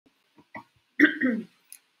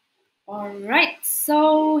All right.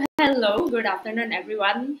 So, hello, good afternoon,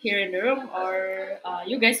 everyone here in the room, or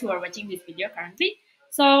you guys who are watching this video currently.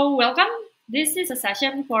 So, welcome. This is a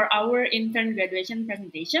session for our intern graduation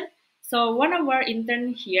presentation. So, one of our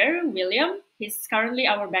intern here, William, he's currently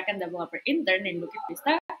our backend developer intern in Bukit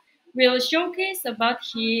Vista, will showcase about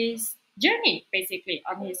his journey, basically,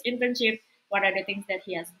 on his internship. What are the things that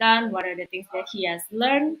he has done? What are the things that he has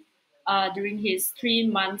learned during his 3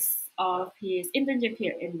 months of his internship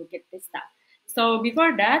here in Bukit Vista. So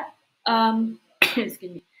before that, excuse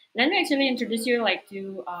me, let me actually introduce you like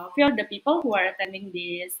to a few of the people who are attending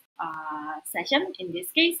this session in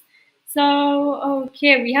this case. So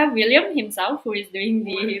okay, we have William himself who is doing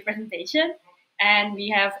the presentation, and we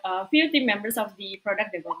have a few team members of the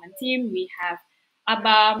product development team. We have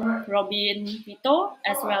Abam, Robin, Vito,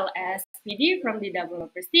 as well as PD from the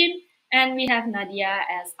developers team. And we have Nadia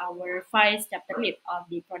as our vice chapter lead of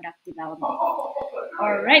the product development.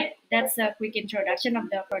 All right, that's a quick introduction of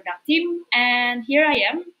the product team. And here I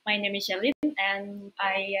am. My name is Shalin, and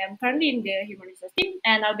I am currently in the human resource team,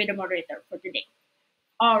 and I'll be the moderator for today.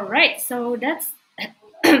 All right, so that's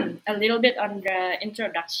a little bit on the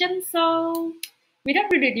introduction. So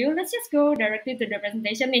without further ado, let's just go directly to the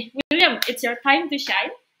presentation. William, it's your time to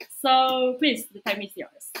shine. So please, the time is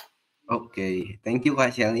yours. Okay, thank you,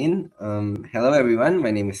 Kak Shalin. Hello, everyone.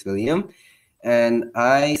 My name is William, and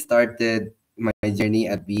I started my journey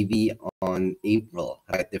at BV on April,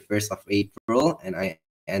 right, the 1st of April, and I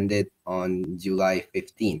ended on July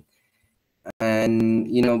 15th.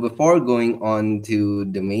 And, before going on to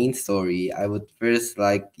the main story, I would first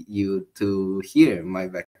like you to hear my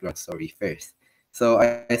background story first. So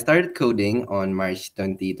I started coding on March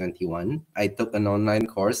 2021. I took an online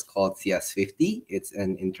course called CS50. It's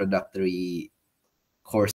an introductory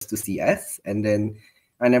course to CS. And then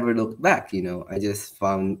I never looked back. I just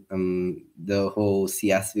found the whole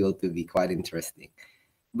CS field to be quite interesting.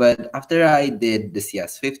 But after I did the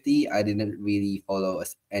CS50, I didn't really follow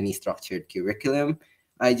any structured curriculum.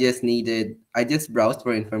 I just browsed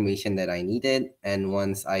for information that I needed. And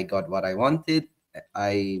once I got what I wanted,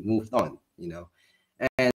 I moved on.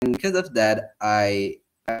 And because of that, I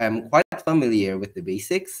am quite familiar with the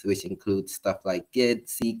basics, which includes stuff like Git,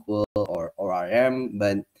 SQL, or ORM,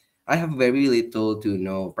 but I have very little to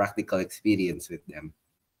no practical experience with them.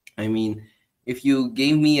 I mean, if you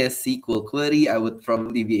gave me a SQL query, I would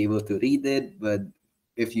probably be able to read it. But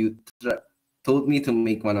if you told me to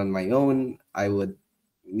make one on my own, I would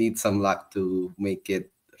need some luck to make it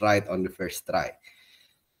right on the first try.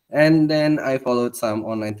 And then I followed some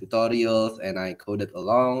online tutorials and I coded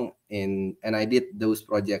along and I did those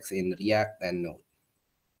projects in React and Node.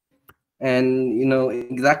 And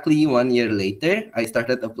exactly 1 year later, I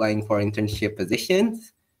started applying for internship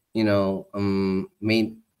positions.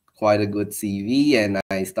 Made quite a good CV, and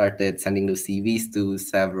I started sending those CVs to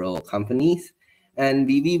several companies. And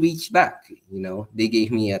BB reached back. They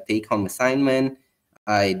gave me a take-home assignment.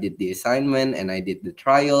 I did the assignment and I did the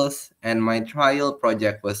trials. And my trial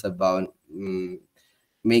project was about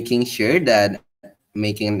making sure that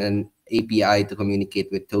making an API to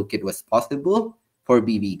communicate with Toolkit was possible for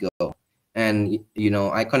BB Go. And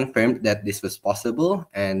I confirmed that this was possible,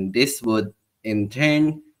 and this would in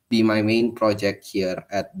turn be my main project here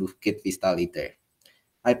at Bukit Vista later.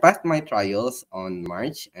 I passed my trials on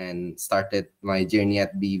March and started my journey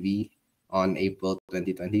at BV on April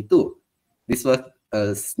 2022. This was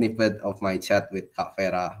a snippet of my chat with Kak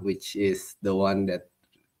Vera, which is the one that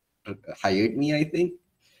hired me, I think.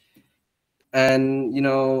 And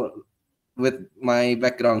with my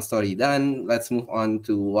background story done, let's move on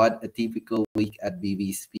to what a typical week at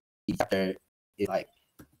BB's chapter is like.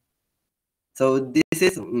 So this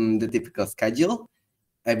is the typical schedule.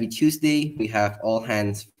 Every Tuesday, we have all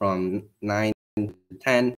hands from 9 to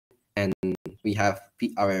 10, and we have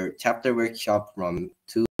our chapter workshop from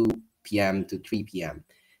 2 p.m. to 3 p.m.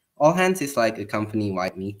 All hands is like a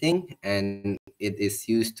company-wide meeting, and it is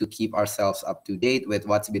used to keep ourselves up to date with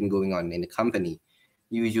what's been going on in the company.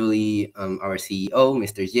 Usually, our CEO,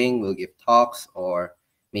 Mr. Jing, will give talks, or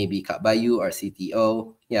maybe Kak Bayu, our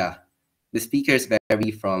CTO. Yeah, the speakers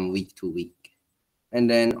vary from week to week. And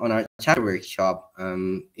then on our chapter workshop,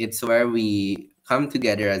 it's where we come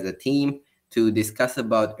together as a team to discuss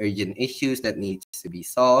about urgent issues that needs to be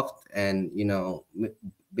solved, and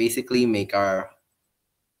basically make our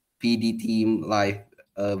PD team life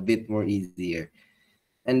a bit more easier.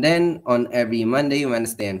 And then on every Monday,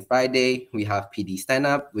 Wednesday, and Friday, we have PD stand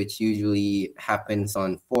up, which usually happens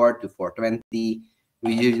on 4 to 4:20.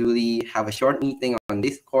 We usually have a short meeting on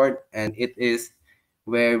Discord, and it is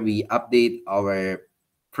where we update our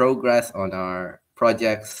progress on our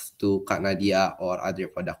projects to Kak Nadia or other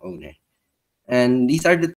product owner. And these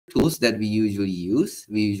are the tools that we usually use.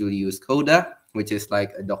 We usually use Coda, which is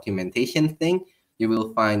like a documentation thing. You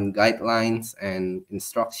will find guidelines and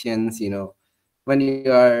instructions. When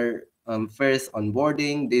you are first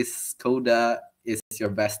onboarding, this Coda is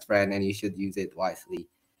your best friend and you should use it wisely.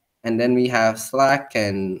 And then we have Slack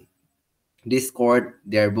and Discord.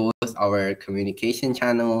 They're both our communication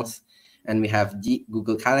channels. And we have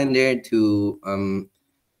Google Calendar to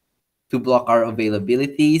block our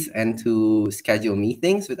availabilities and to schedule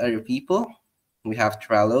meetings with other people. We have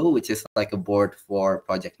Trello, which is like a board for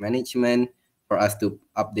project management for us to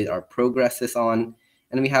update our progresses on.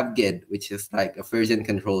 And we have Git, which is like a version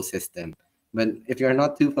control system. But if you're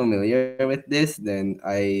not too familiar with this, then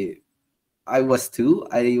I was too.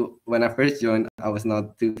 I When I first joined, I was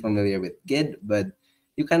not too familiar with Git, but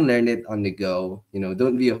you can learn it on the go.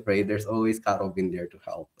 Don't be afraid. There's always Karobin there to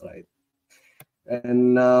help, right?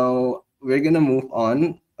 And now we're gonna move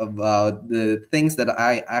on about the things that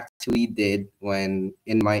I actually did when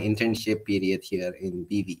in my internship period here in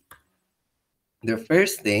BV. The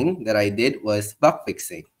first thing that I did was bug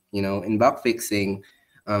fixing. In bug fixing,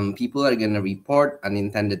 people are gonna report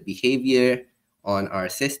unintended behavior on our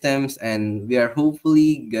systems, and we are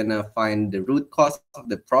hopefully gonna find the root cause of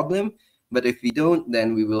the problem. But if we don't,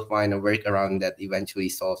 then we will find a workaround that eventually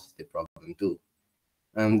solves the problem too.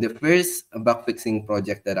 The first bug fixing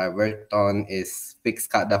project that I worked on is fix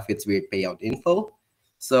Kak David's weird payout info.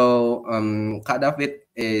 So Kak David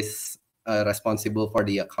is responsible for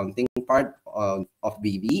the accounting part of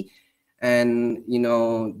BB. And,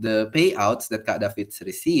 the payouts that Kak David's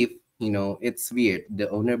receive, it's weird. The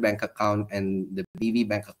owner bank account and the BB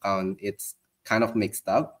bank account, it's kind of mixed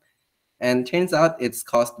up. And turns out it's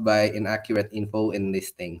caused by inaccurate info in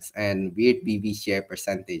listings and weird BB share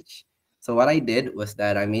percentage. So what I did was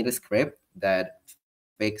that I made a script that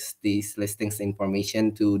fixed these listings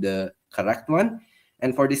information to the correct one.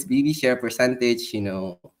 And for this BB share percentage,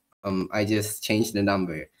 I just changed the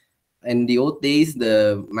number. In the old days,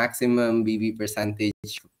 the maximum BB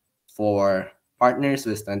percentage for partners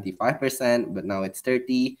was 25%, but now it's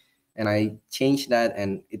 30. And I changed that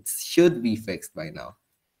and it should be fixed by now.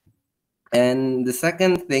 And the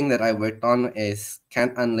second thing that I worked on is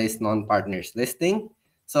can't unlist non-partners listing.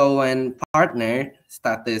 So when partners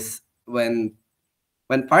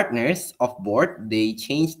off board, they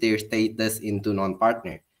change their status into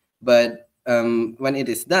non-partner. But when it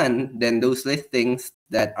is done, then those listings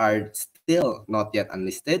that are still not yet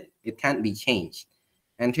unlisted, it can't be changed.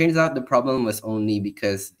 And turns out the problem was only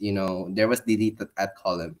because there was deleted at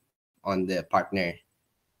column on the partner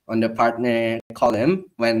column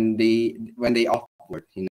when they offboard.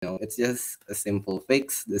 It's just a simple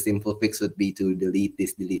fix. The simple fix would be to delete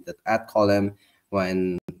this deleted at column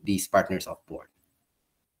when these partners offboard.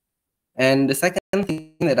 And the second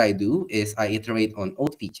thing that I do is I iterate on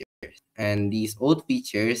old features. And these old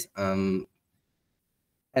features, and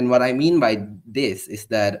what I mean by this is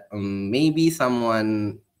that maybe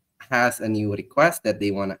someone has a new request that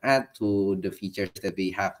they want to add to the features that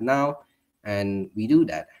we have now, and we do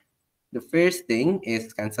that. The first thing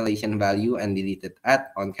is cancellation value and deleted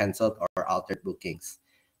at on canceled or altered bookings.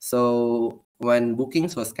 So when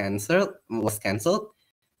bookings was canceled,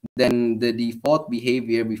 then the default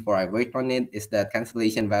behavior before I worked on it is that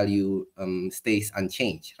cancellation value stays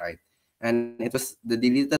unchanged, right? And it was the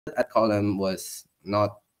deleted at column was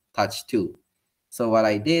not touched too. So what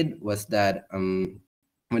I did was that when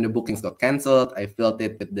the bookings got canceled, I filled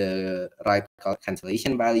it with the right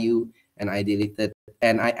cancellation value, and I deleted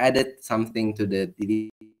and I added something to the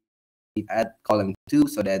delete add column 2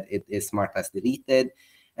 so that it is marked as deleted.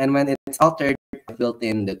 And when it's altered, I filled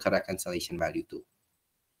in the correct cancellation value too.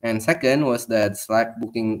 And second was that Slack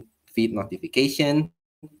booking feed notification.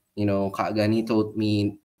 Kak Gani told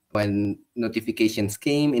me when notifications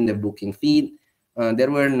came in the booking feed, there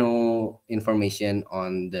were no information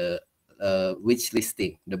on the which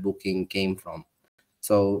listing the booking came from.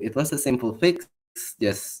 So it was a simple fix,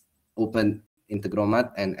 just open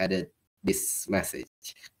Integromat and added this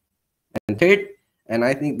message. And third, and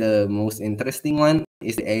I think the most interesting one,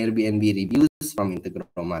 is the Airbnb reviews from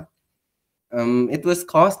Integromat. It was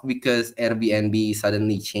caused because Airbnb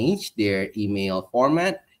suddenly changed their email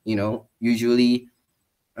format. Usually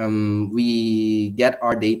we get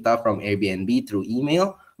our data from Airbnb through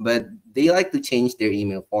email, but they like to change their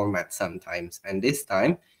email format sometimes. And this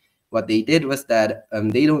time, what they did was that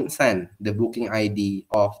they don't send the booking ID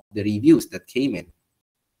of the reviews that came in.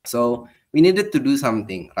 So we needed to do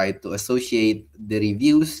something, right, to associate the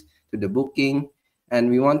reviews to the booking, and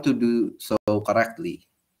we want to do so correctly.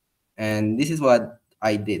 And this is what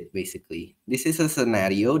I did basically. This is a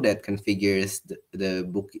scenario that configures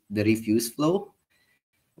the refuse flow.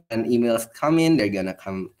 When emails come in, they're gonna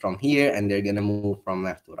come from here and they're gonna move from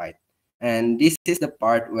left to right. And this is the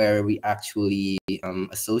part where we actually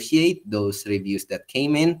associate those reviews that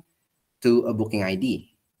came in to a booking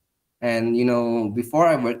ID. And before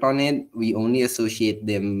I worked on it, we only associate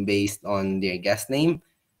them based on their guest name.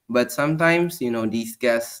 But sometimes, these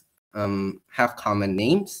guests have common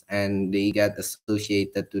names and they get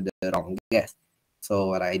associated to the wrong guest. So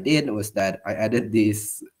what I did was that I added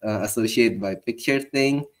this associate by picture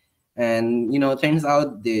thing. And, turns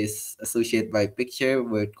out this associate by picture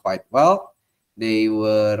worked quite well. They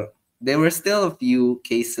were there were still a few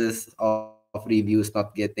cases of reviews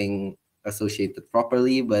not getting associated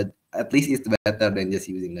properly, but at least it's better than just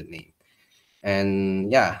using the name.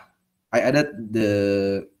 And yeah, I added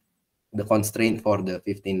the constraint for the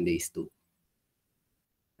 15 days too.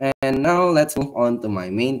 And now let's move on to my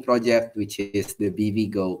main project, which is the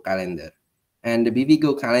BVGo calendar. And the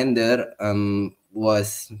BVGo calendar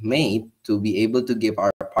was made to be able to give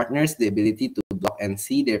our partners the ability to block and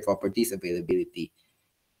see their properties availability.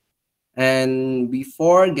 And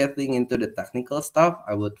before getting into the technical stuff,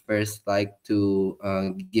 I would first like to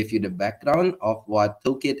give you the background of what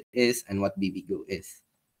Toolkit is and what BVGo is.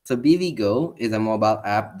 So BVGo is a mobile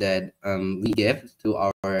app that we give to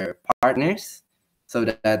our partners so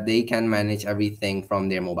that they can manage everything from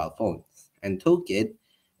their mobile phones. And Toolkit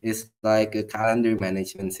is like a calendar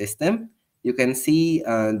management system. You can see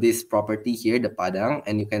this property here, the Padang,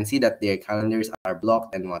 and you can see that their calendars are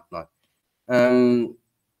blocked and whatnot. Um,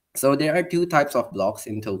 so there are two types of blocks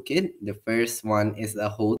in Toolkit. The first one is a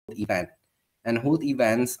hold event. And hold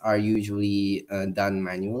events are usually done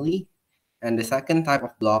manually. And the second type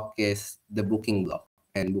of block is the booking block.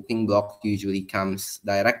 And booking block usually comes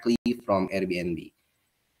directly from Airbnb.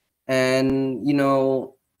 And,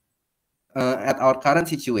 at our current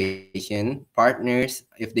situation, partners,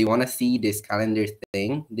 if they want to see this calendar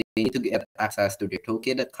thing, they need to get access to their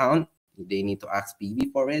Toolkit account. They need to ask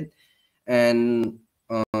PB for it. And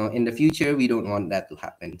in the future, we don't want that to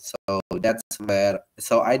happen. So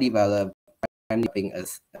I'm developing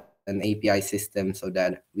an API system so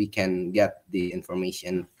that we can get the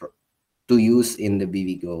information to use in the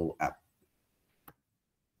BVGo app.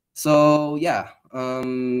 So yeah,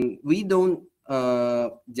 we don't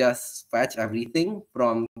just fetch everything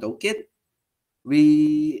from Toolkit.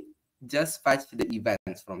 We just fetch the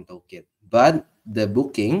events from Toolkit. But the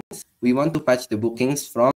bookings, we want to fetch the bookings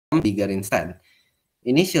from Bigger instead.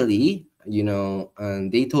 Initially,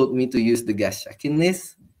 they told me to use the guest check-in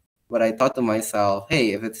list, but I thought to myself,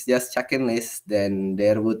 hey, if it's just check-in list, then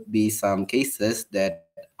there would be some cases that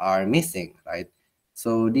are missing, right?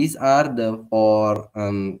 So these are the four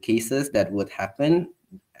cases that would happen.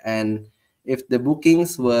 And if the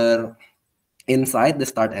bookings were inside the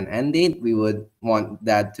start and end date, we would want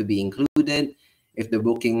that to be included. If the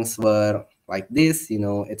bookings were like this,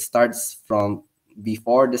 it starts from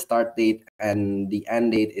before the start date and the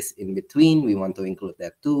end date is in between, we want to include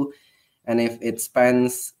that too. And if it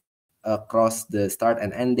spans across the start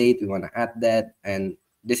and end date, we want to add that. And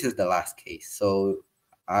this is the last case. So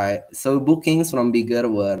bookings from Bigger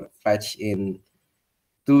were fetched in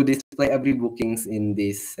to display every bookings in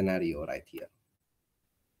this scenario right here.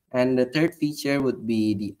 And the third feature would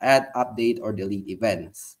be the add, update, or delete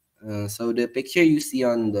events. So the picture you see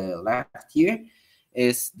on the left here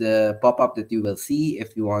is the pop-up that you will see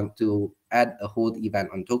if you want to add a hold event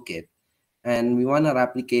on Toolkit. And we want to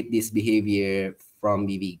replicate this behavior from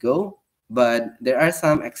BVGo, but there are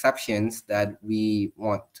some exceptions that we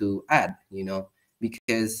want to add,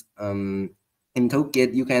 because in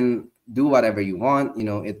Toolkit, you can do whatever you want,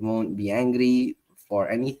 it won't be angry for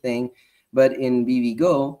anything. But in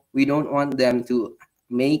BVGo, we don't want them to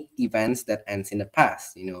make events that ends in the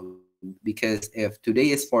past, because if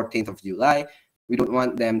today is 14th of July, we don't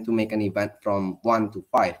want them to make an event from 1 to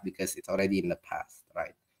 5 because it's already in the past,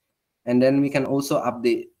 right? And then we can also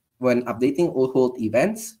update when updating all hold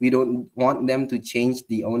events. We don't want them to change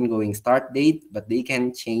the ongoing start date, but they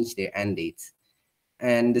can change their end dates.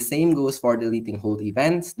 And the same goes for deleting hold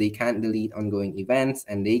events. They can't delete ongoing events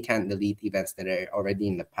and they can't delete events that are already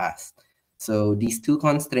in the past. So these two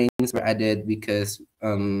constraints were added because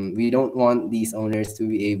we don't want these owners to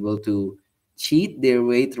be able to cheat their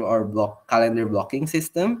way through our calendar blocking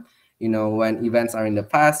system. When events are in the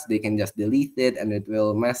past, they can just delete it and it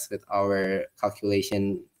will mess with our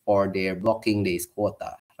calculation for their blocking days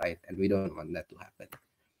quota, right? And we don't want that to happen.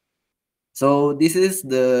 So this is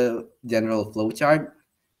the general flowchart.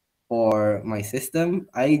 for my system.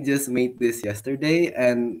 I just made this yesterday,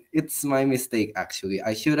 and it's my mistake actually.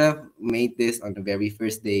 I should have made this on the very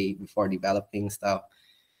first day before developing stuff.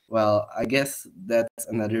 Well, I guess that's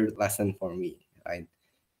another lesson for me, right?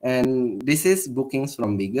 And this is bookings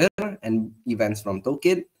from Bigger and events from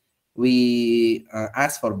Token. We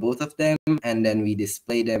ask for both of them, and then we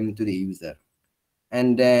display them to the user.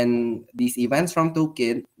 And then these events from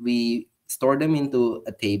Toolkit, we store them into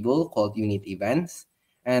a table called unit events.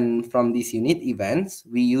 And from these unit events,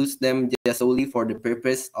 we use them just solely for the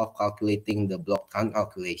purpose of calculating the block count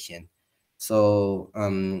calculation. So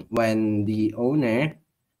when the owner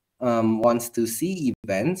wants to see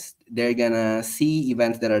events, they're gonna see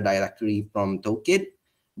events that are directly from Toolkit,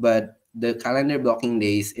 but the calendar blocking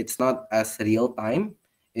days, it's not as real time.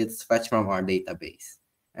 It's fetched from our database.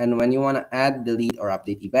 And when you want to add, delete, or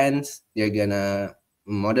update events, they're gonna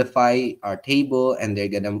modify our table and they're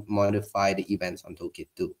gonna modify the events on Toolkit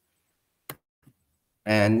too.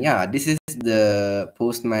 And yeah, this is the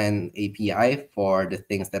Postman API for the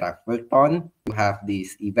things that I've worked on. You have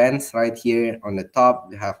these events right here on the top.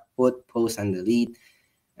 You have put, post, and delete.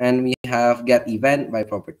 And we have get event by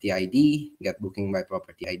property ID, get booking by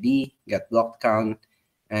property ID, get block count,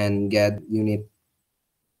 and get unit,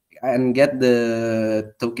 and get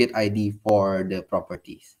the toolkit ID for the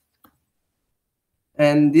properties.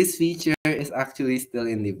 And this feature is actually still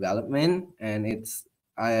in development, and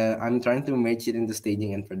I'm trying to merge it into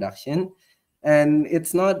staging and production. And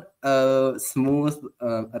it's not a smooth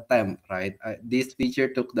attempt, right? This feature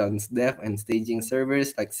took down dev and staging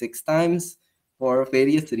servers like 6 times for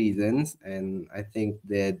various reasons. And I think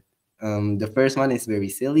that the first one is very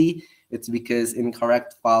silly. It's because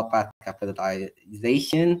incorrect file path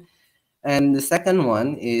capitalization, and the second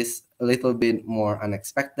one is a little bit more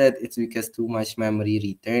unexpected. It's because too much memory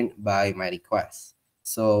returned by my request.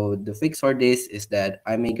 So the fix for this is that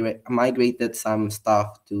I migrated some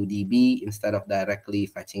stuff to DB instead of directly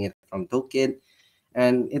fetching it from Toolkit.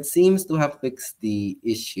 And it seems to have fixed the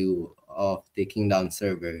issue of taking down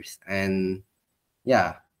servers. And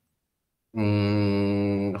yeah,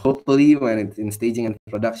 hopefully when it's in staging and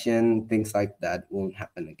production, things like that won't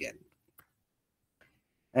happen again.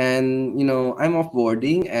 And I'm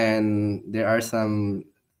offboarding, and there are some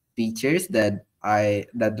features that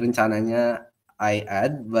rencananya I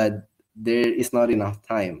add, but there is not enough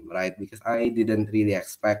time, right? Because I didn't really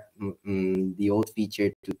expect the old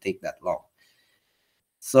feature to take that long.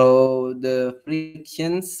 So the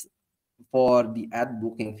frictions for the add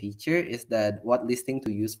booking feature is that what listing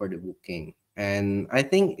to use for the booking. And I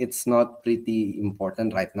think it's not pretty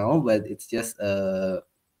important right now, but it's just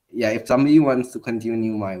yeah, if somebody wants to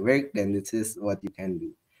continue my work, then this is what you can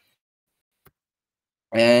do.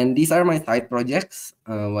 And these are my side projects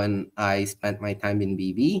when I spent my time in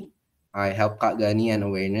BB. I helped Kak Gani and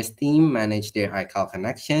awareness team manage their iCal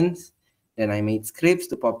connections. Then I made scripts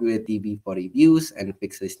to populate DB for reviews and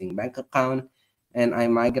fix listing bank account. And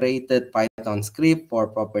I migrated Python script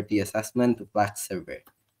for property assessment to Flask server.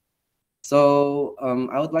 So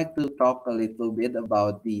I would like to talk a little bit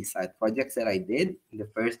about the side projects that I did. The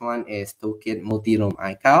first one is Toolkit Multi-Room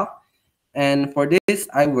iCal. And for this,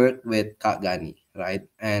 I work with Kak Gani, right?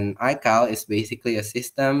 And iCal is basically a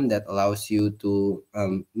system that allows you to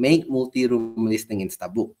make multi-room listing in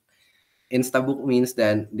Instabook. Instabook means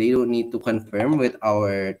that they don't need to confirm with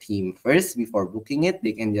our team first before booking it.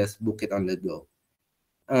 They can just book it on the go.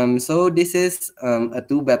 So this is a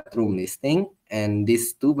two-bedroom listing, and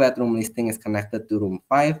this two-bedroom listing is connected to room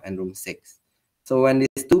 5 and room 6. So when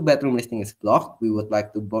this two-bedroom listing is blocked, we would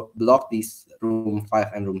like to block this room 5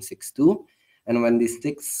 and room 6 too. And when this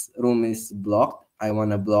 6 room is blocked, I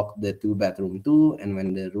want to block the two-bedroom too. And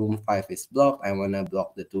when the room 5 is blocked, I want to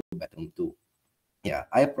block the two-bedroom too. Yeah,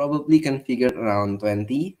 I probably configured around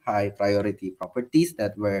 20 high priority properties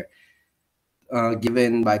that were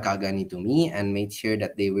given by Kagani to me and made sure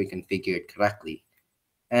that they were configured correctly.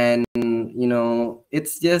 And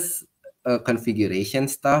it's just configuration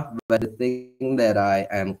stuff, but the thing that I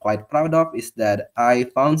am quite proud of is that I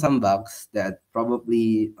found some bugs that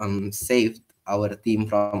probably saved our team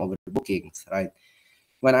from overbookings, right?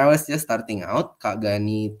 When I was just starting out, Kak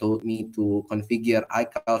Gani told me to configure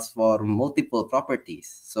iCals for multiple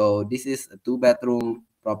properties. So this is a 2-bedroom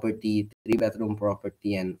property, 3-bedroom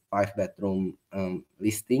property, and 5-bedroom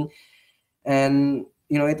listing. And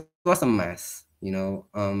it was a mess.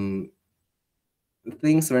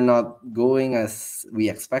 Things were not going as we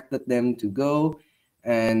expected them to go.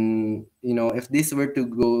 And if this were to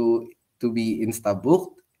go to be insta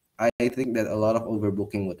booked, I think that a lot of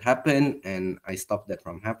overbooking would happen, and I stopped that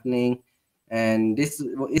from happening. And this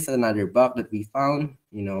is another bug that we found.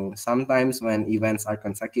 Sometimes when events are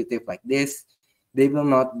consecutive like this, they will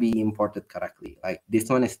not be imported correctly. Like this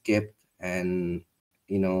one is skipped, and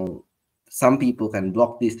you know, some people can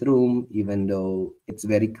block this room even though it's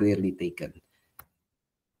very clearly taken.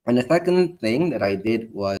 And the second thing that I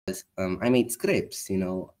did was I made scripts.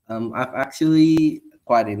 I've actually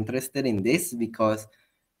quite interested in this because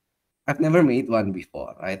I've never made one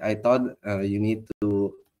before, right? I thought you need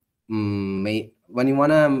to make when you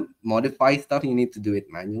wanna modify stuff, you need to do it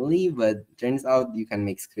manually. But turns out you can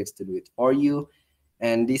make scripts to do it for you.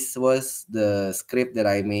 And this was the script that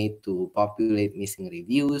I made to populate missing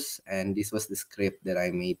reviews, and this was the script that I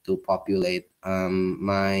made to populate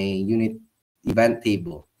my unit event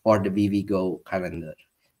table for the BVGo calendar.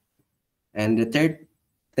 And the third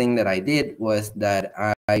thing that I did was that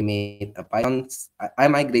I made a I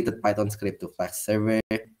migrated Python script to Flex server,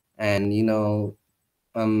 and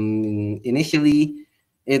initially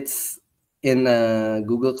it's in a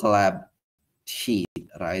Google Colab sheet,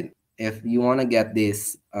 right? If you want to get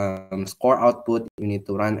this score output, you need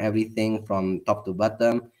to run everything from top to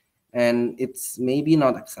bottom, and it's maybe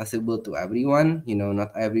not accessible to everyone. Not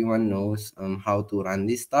everyone knows how to run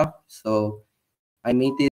this stuff. So I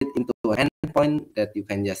made it into an endpoint that you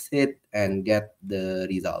can just hit and get the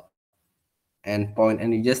result. Endpoint,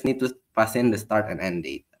 and you just need to pass in the start and end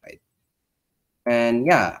date, right? And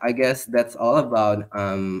yeah, I guess that's all about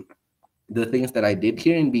the things that I did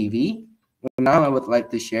here in BV. Now I would like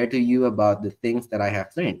to share to you about the things that I have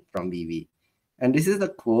learned from BV. And this is a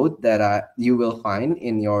quote that you will find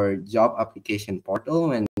in your job application portal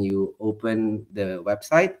when you open the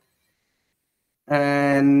website.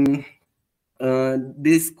 And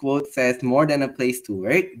this quote says, "More than a place to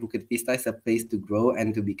work, Bukit Vista is a place to grow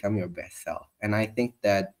and to become your best self." And I think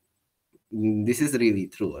that this is really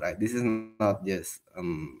true, right? This is not just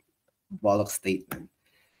bollock statement.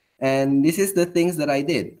 And this is the things that I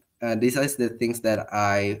did. These are the things that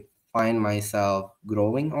I find myself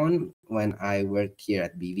growing on when I work here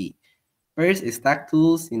at BV. First is stack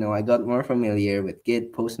tools. I got more familiar with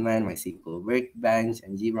Git, Postman, MySQL Workbench,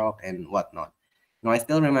 and GRock and whatnot. I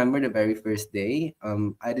still remember the very first day.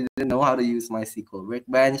 I didn't know how to use MySQL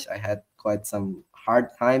Workbench. I had quite some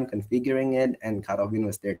hard time configuring it, and Karobin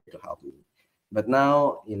was there to help me. But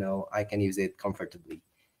now, I can use it comfortably.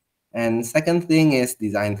 And second thing is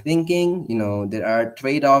design thinking. There are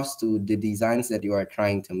trade-offs to the designs that you are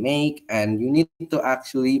trying to make, and you need to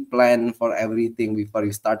actually plan for everything before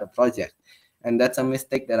you start a project. And that's a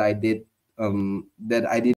mistake that I did that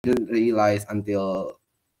I didn't realize until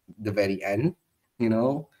the very end.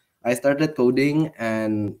 I started coding,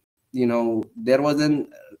 and there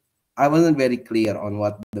wasn't I wasn't very clear on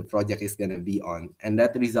what the project is gonna be on, and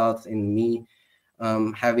that results in me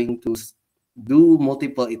having to do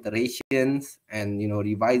multiple iterations and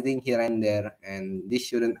revising here and there. And this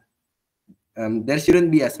shouldn't there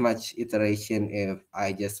shouldn't be as much iteration if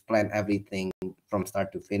I just plan everything from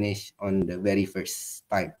start to finish on the very first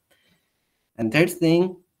time. And third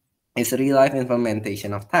thing is real life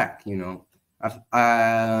implementation of tech.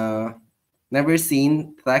 I've never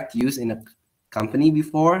seen tech used in a company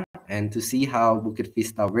before, and to see how Bukit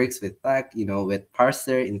Vista works with tech, with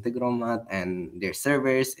Parser, Integromat, and their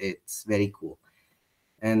servers, it's very cool.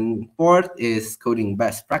 And fourth is coding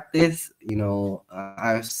best practice.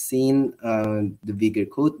 I've seen the bigger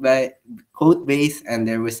code base, and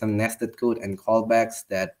there was some nested code and callbacks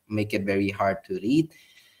that make it very hard to read.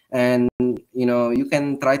 And you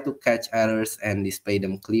can try to catch errors and display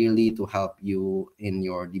them clearly to help you in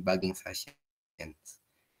your debugging sessions.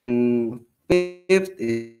 And fifth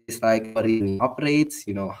is like how a real company operates.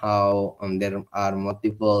 How there are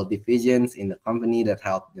multiple divisions in the company that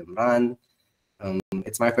help them run.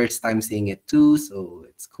 It's my first time seeing it too, so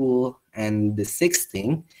it's cool. And the sixth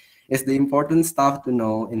thing is the important stuff to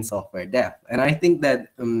know in software dev. And I think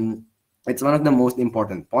that it's one of the most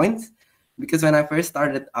important points, because when I first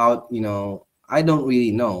started out, I don't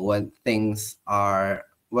really know what things are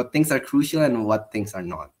crucial and what things are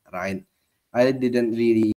not, right? I didn't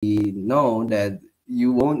really know that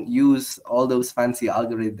you won't use all those fancy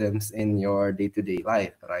algorithms in your day-to-day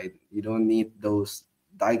life, right? You don't need those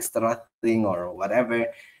extra thing or whatever.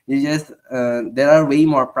 You just there are way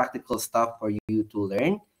more practical stuff for you to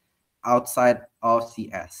learn outside of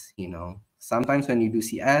CS. Sometimes when you do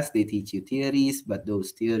CS, they teach you theories, but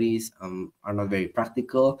those theories are not very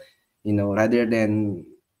practical. Rather than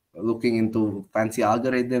looking into fancy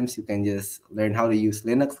algorithms, you can just learn how to use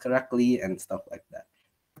Linux correctly and stuff like that.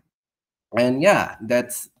 And yeah,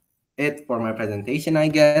 that's it for my presentation, I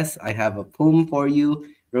guess. I have a poem for you.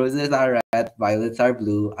 Roses are red, violets are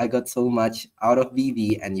blue. I got so much out of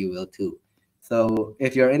BV, and you will too. So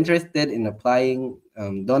if you're interested in applying,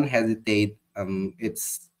 don't hesitate.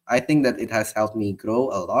 I think that it has helped me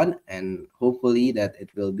grow a lot, and hopefully that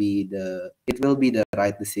it will be the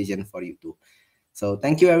right decision for you too. So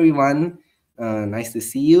thank you, everyone. Nice to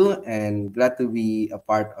see you, and glad to be a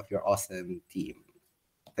part of your awesome team.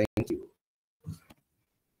 Thank you.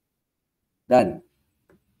 Done.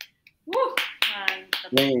 Woo!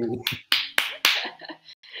 Mantap. Yay.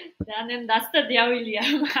 Done and dusted, yeah,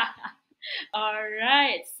 William. All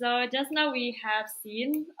right. So just now we have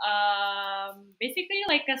seen basically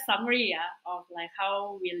like a summary, yeah, of like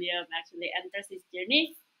how William actually enters his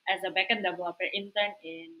journey as a backend developer intern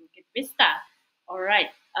in Bukit Vista. All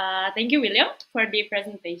right. Thank you, William, for the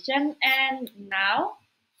presentation. And now,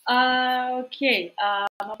 okay,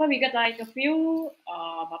 apa we got like a few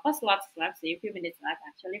slots left, say a few minutes left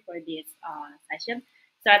actually for this session.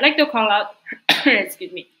 So I'd like to call out,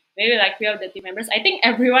 excuse me, maybe like few of the team members. I think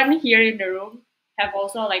everyone here in the room have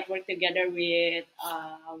also like worked together with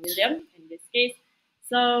William in this case.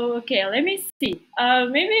 So okay, let me see.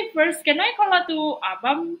 Maybe first, can I call out to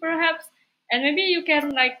Abam perhaps, and maybe you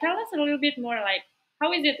can like tell us a little bit more like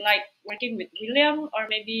how is it like working with William, or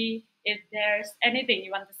maybe if there's anything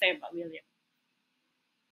you want to say about William.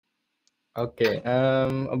 Oke,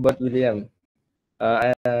 about William,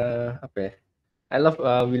 apa ya, I love,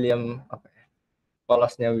 William, apa ya,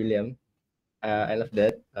 polosnya William, I love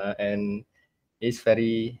that, and he's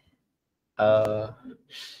very, uh,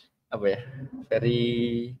 apa ya,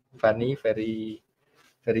 very funny, very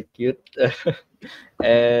very cute,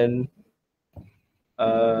 and,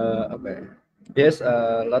 apa ya, he has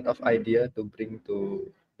a lot of idea to bring to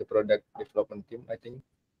the product development team, I think,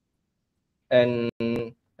 and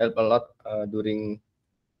help a lot, during,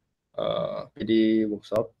 PD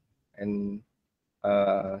workshop and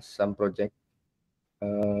some project.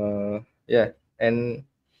 Yeah, and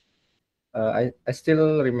I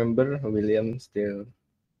still remember William still,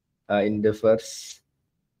 in the first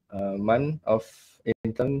month of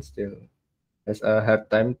intern still has a hard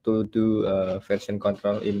time to do version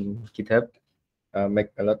control in GitHub. Make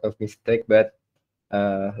a lot of mistake, but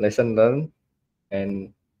lesson learned,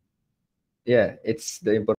 and yeah, it's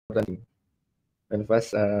the important thing. Learn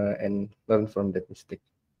fast, and learn from that mistake.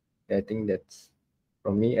 Yeah, I think that's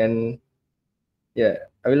from me, and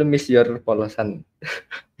yeah, I will miss your polosan.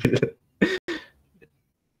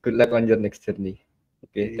 Good luck on your next journey.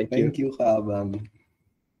 Okay, Okay, thank you. thank you, Kabam.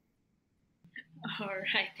 All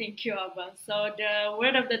right, thank you, Abang. So the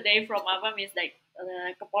word of the day from Abang is like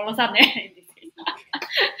kepolosan ya in this case.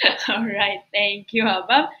 All right, thank you,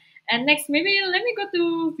 Abang. And next, maybe let me go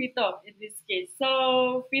to Vito in this case.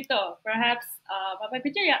 So Vito, perhaps Papa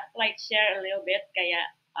could you like share a little bit, kayak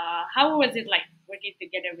how was it like working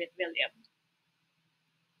together with William?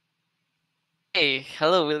 Hey,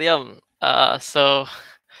 hello, William. So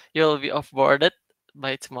you'll be off-boarded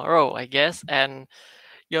by tomorrow, I guess, and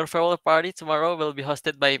your farewell party tomorrow will be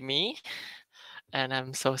hosted by me, and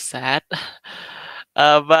I'm so sad.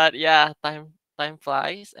 But yeah, time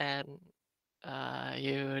flies, and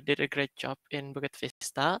you did a great job in Bukit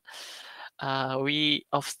Vista. We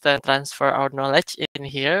often transfer our knowledge in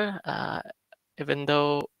here, even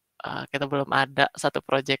though kita belum ada satu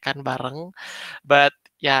proyekan bareng, but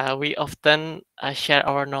yeah, we often share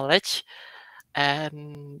our knowledge.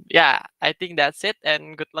 And yeah, I think that's it.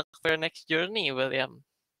 And good luck for your next journey, William.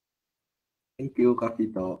 Thank you,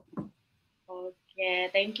 Kapito. Okay,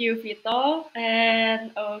 thank you, Vito.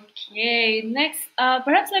 And okay, next,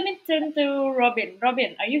 perhaps let me turn to Robin.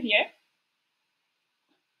 Robin, are you here?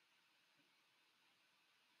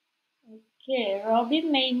 Okay,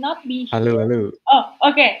 Robin may not be Halo, here. halo.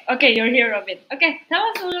 Oh, okay, okay, you're here, Robin. Okay, tell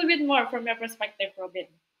us a little bit more from your perspective, Robin.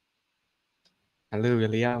 Halo,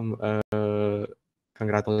 William.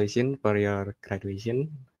 Congratulations for your graduation,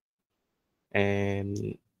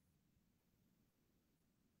 and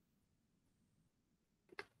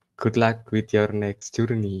good luck with your next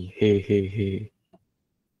journey. Hey, hey, hey.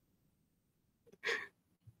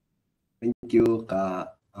 Thank you,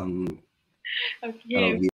 Kak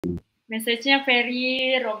Okay, Robin. message-nya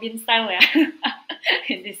very Robin style ya.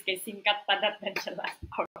 In this case, singkat, padat, dan jelas.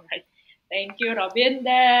 Alright. Thank you, Robin.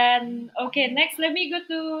 Dan, okay, next let me go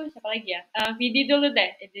to, siapa lagi ya? Vidi dulu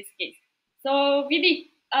deh, in this case. So,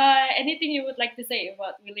 Vidi, anything you would like to say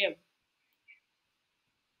about William?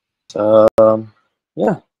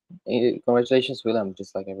 Yeah, congratulations, William.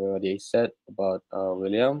 Just like everybody said about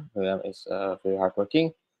William, William is very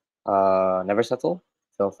hardworking, never settle,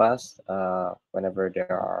 fail fast. Whenever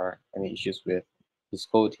there are any issues with his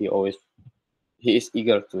code, he is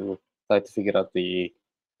eager to try to figure out the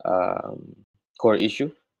core issue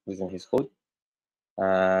within his code,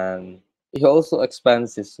 and he also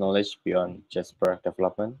expands his knowledge beyond just product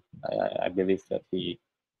development. I believe that he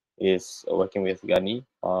is working with Gani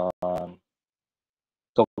on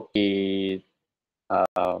Toki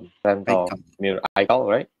rental Icon. near iCal,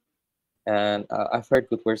 right? And I've heard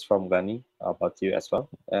good words from Gani about you as well.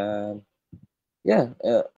 And yeah,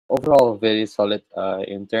 overall, very solid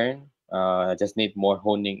intern. Just need more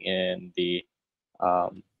honing in the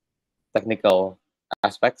um, technical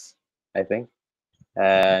aspects, I think,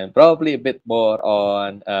 and probably a bit more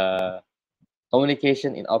on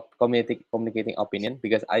communication in communicating opinion,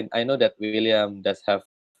 because I know that William does have,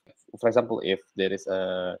 for example, if there is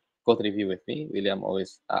a code review with me, William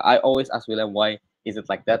always I always ask William why is it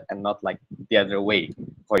like that and not like the other way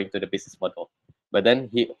according to the business model. But then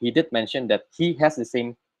he did mention that he has the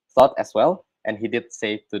same thought as well, and he did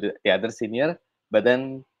say to the other senior, but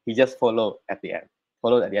then he just followed at the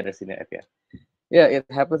other senior at the end. Yeah, it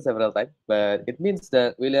happens several times, but it means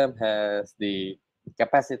that William has the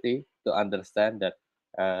capacity to understand that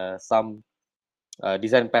some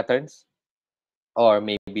design patterns or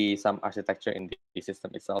maybe some architecture in the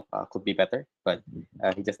system itself could be better, but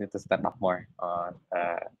he just needs to step up more on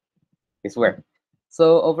his work.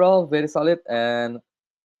 So overall, very solid. And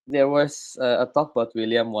there was a talk about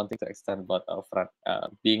William wanting to extend about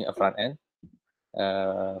being a front end,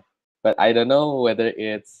 uh, but I don't know whether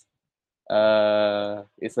it's a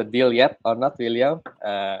deal yet or not, William.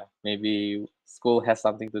 Maybe school has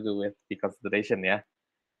something to do with the consideration, yeah.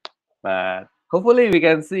 But hopefully we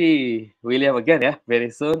can see William again, yeah, very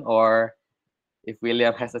soon. Or if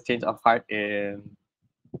William has a change of heart in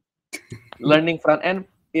learning front end,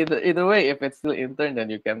 either way, if it's still intern, then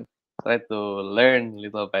you can try to learn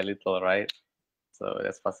little by little, right? So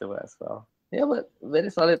that's possible as well. Yeah, but very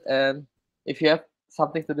solid. And if you have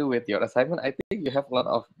something to do with your assignment, I think you have a lot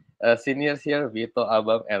of seniors here, Vito,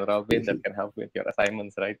 Abam, and Robin, that can help with your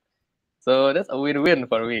assignments, right? So that's a win-win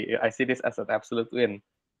for me. I see this as an absolute win.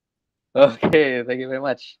 Okay, thank you very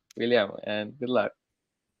much, William, and good luck.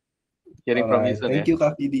 Hearing All from you right. soon, Thank yeah. you,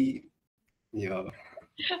 Kak Didi. Yeah.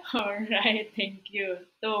 All right, thank you.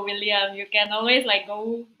 So William, you can always like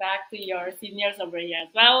go back to your seniors over here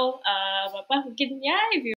as well. Bapak mungkin ya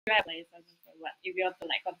if you have like something for what if you want to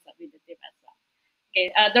like consult with the team as well.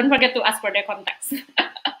 Okay, don't forget to ask for their contacts.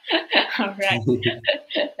 All right,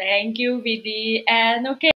 thank you, VD. And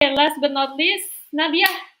okay, last but not least,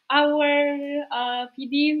 Nadia, our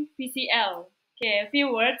PD PCL. Okay, a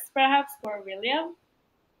few words perhaps for William.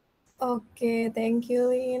 Okay, thank you,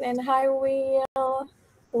 Lynn. And hi, Will.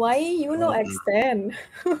 Why you know Welcome. extend?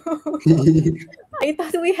 I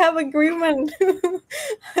thought we have agreement.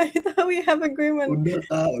 I thought we have agreement. Udah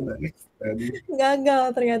Kak, udah extend.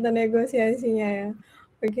 Gagal ternyata negosiasinya ya.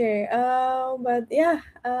 Okay, but yeah,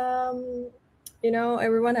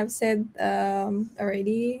 everyone have said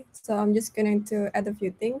already, so I'm just going to add a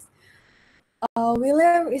few things.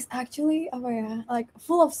 William is actually apa ya, like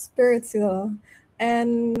full of spirits gitu loh.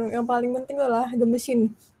 And yang paling penting adalah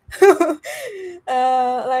gemesin.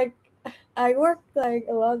 Like I worked like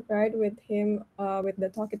a lot, right, with him, with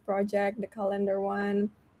the Talkit project, the calendar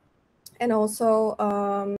one, and also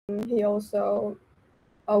he also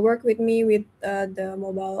worked with me with the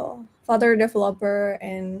mobile Flutter developer,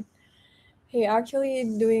 and he actually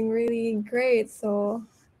doing really great. So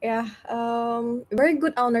yeah, very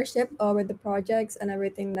good ownership with the projects and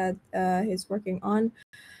everything that he's working on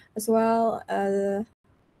as well.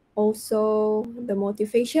 Also the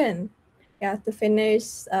motivation, yeah, to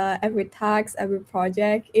finish every task, every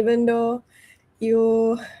project, even though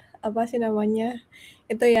you apa sih namanya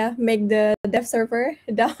itu ya, make the dev server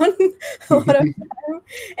down a lot of time,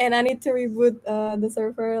 and I need to reboot the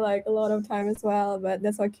server like a lot of time as well, but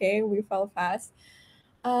that's okay, we fell fast.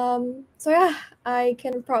 So yeah, I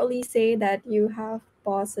can proudly say that you have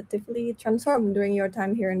positively transformed during your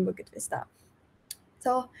time here in Bukit Vista.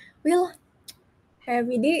 So Will,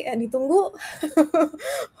 Happy Day, ditunggu.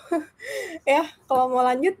 Ya, kalau mau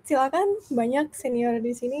lanjut silakan, banyak senior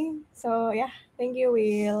di sini. So yeah, thank you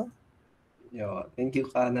Will. Yo, thank you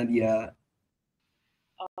Kak Nadia.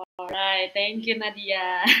 All right, thank you,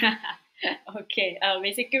 Nadia. Okay,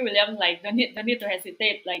 basically William like don't need to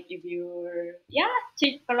hesitate. Like if you're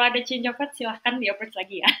kalau ada change of heart silahkan di approach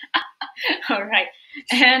lagi ya. All right,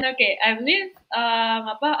 and okay, I believe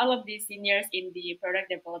all of these seniors in the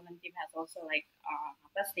product development team has also like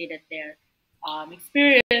stated their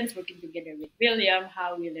experience working together with William,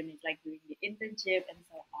 how William is like doing the internship and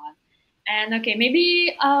so on. And okay,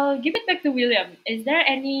 maybe I'll give it back to William. Is there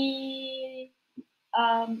any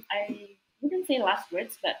I wouldn't say last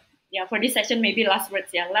words, but yeah, for this session, maybe last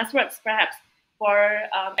words. Yeah, last words perhaps for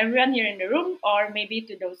everyone here in the room, or maybe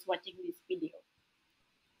to those watching this video.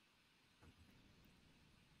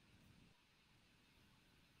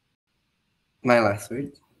 My last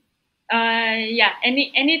word. Yeah.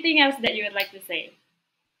 Anything else that you would like to say?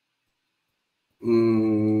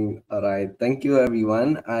 All right. Thank you,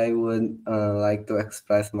 everyone. I would like to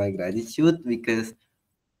express my gratitude because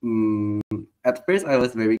at first I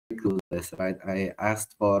was very clueless, right? I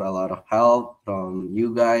asked for a lot of help from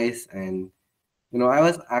you guys, and I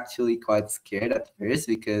was actually quite scared at first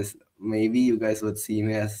because maybe you guys would see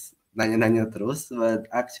me as nanya-nanya terus, but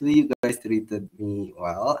actually you guys treated me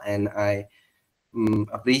well, and I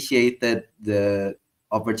appreciated the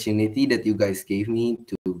opportunity that you guys gave me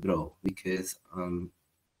to grow because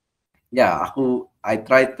yeah, I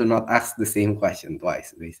tried to not ask the same question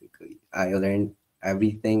twice. Basically, I learned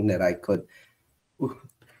everything that I could.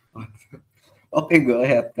 Okay, go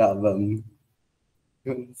ahead, Kabam.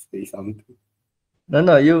 You want to say something?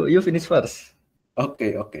 No, you finish first.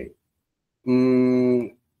 Okay, okay.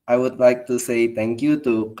 I would like to say thank you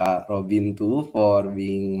to Kak Robin too for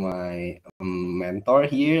being my mentor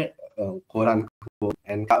here, quote unquote,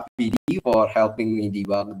 and Kak PD for helping me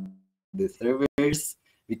debug the servers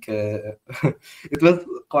because it was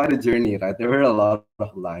quite a journey, right? There were a lot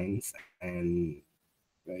of lines, and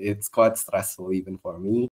it's quite stressful even for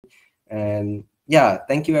me. And yeah,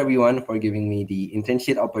 thank you everyone for giving me the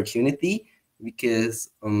internship opportunity because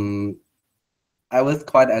I was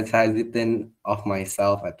quite hesitant of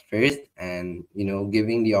myself at first, and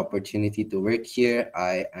giving the opportunity to work here,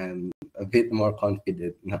 I am a bit more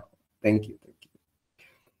confident now. Thank you. Thank you.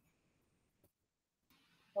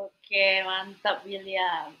 Oke, mantap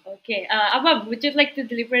William. Oke, apa would you like to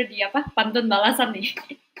deliver di apa pantun balasan nih?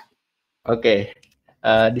 Okay.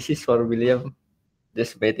 This is for William.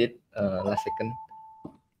 Just wait it. Last second.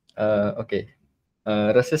 Okay.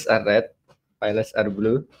 Roses are red, violets are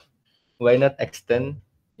blue. Why not extend?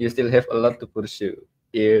 You still have a lot to pursue.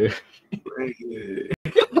 Yeah.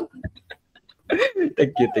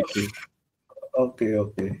 Thank you, thank you. Okay,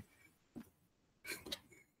 okay.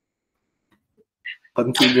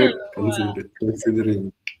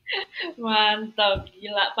 Considering. Mantap,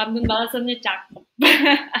 gila. Pantun balasannya cakep.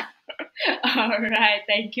 Alright,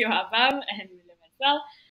 thank you Abam and William as well.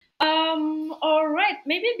 Alright,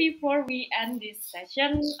 maybe before we end this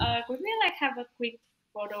session, could we like have a quick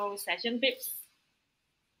photo session, Pips?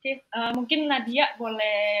 Okay, mungkin Nadia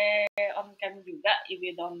boleh on cam juga, if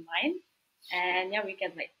you don't mind. And yeah, we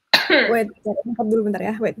can like. Wait, angkat dulu bentar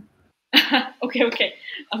ya. Wait. Okay.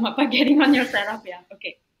 Apa getting on your setup ya?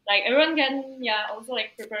 Okay. Like everyone can also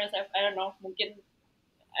like prepare yourself. I don't know, mungkin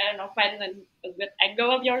find a good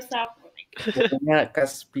angle of yourself. Or like. Pokoknya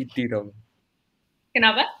kas PD dong.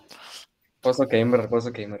 Kenapa? Pose gamer.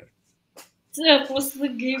 Pose gamer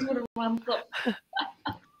mantap.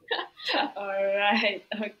 Alright,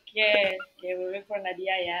 okay, we'll wait for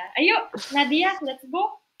Nadia ya. Ayo, Nadia, let's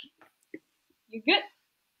go. You good?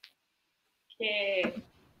 Okay.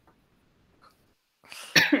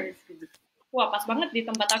 Wah, pas banget di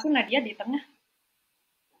tempat aku Nadia di tengah.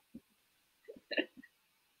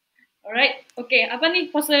 Alright, okay. Apa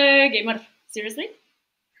nih pose gamer? Seriously?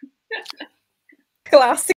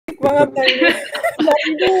 Klasik banget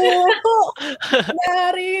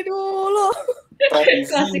dari dulu.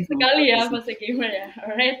 Klasik sekali ya pose gamer ya.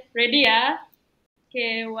 Alright, ready ya?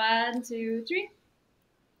 Okay, 1, 2, 3.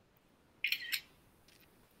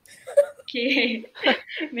 Okay,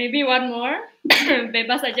 maybe one more.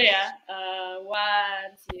 Bebas aja ya.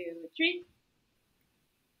 1, 2, 3.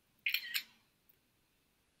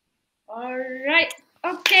 Alright.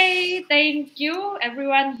 Okay, thank you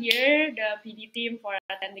everyone here, the PD team, for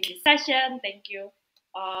attending this session. Thank you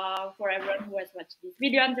for everyone who has watched this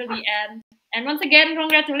video until the end. And once again,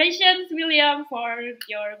 congratulations, William, for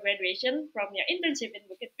your graduation from your internship in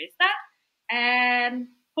Bukit Vista. And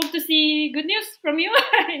hope to see good news from you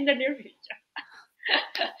in the near future.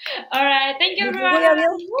 Alright, thank you everyone.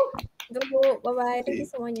 Tunggu, bye-bye. Thank you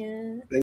semuanya.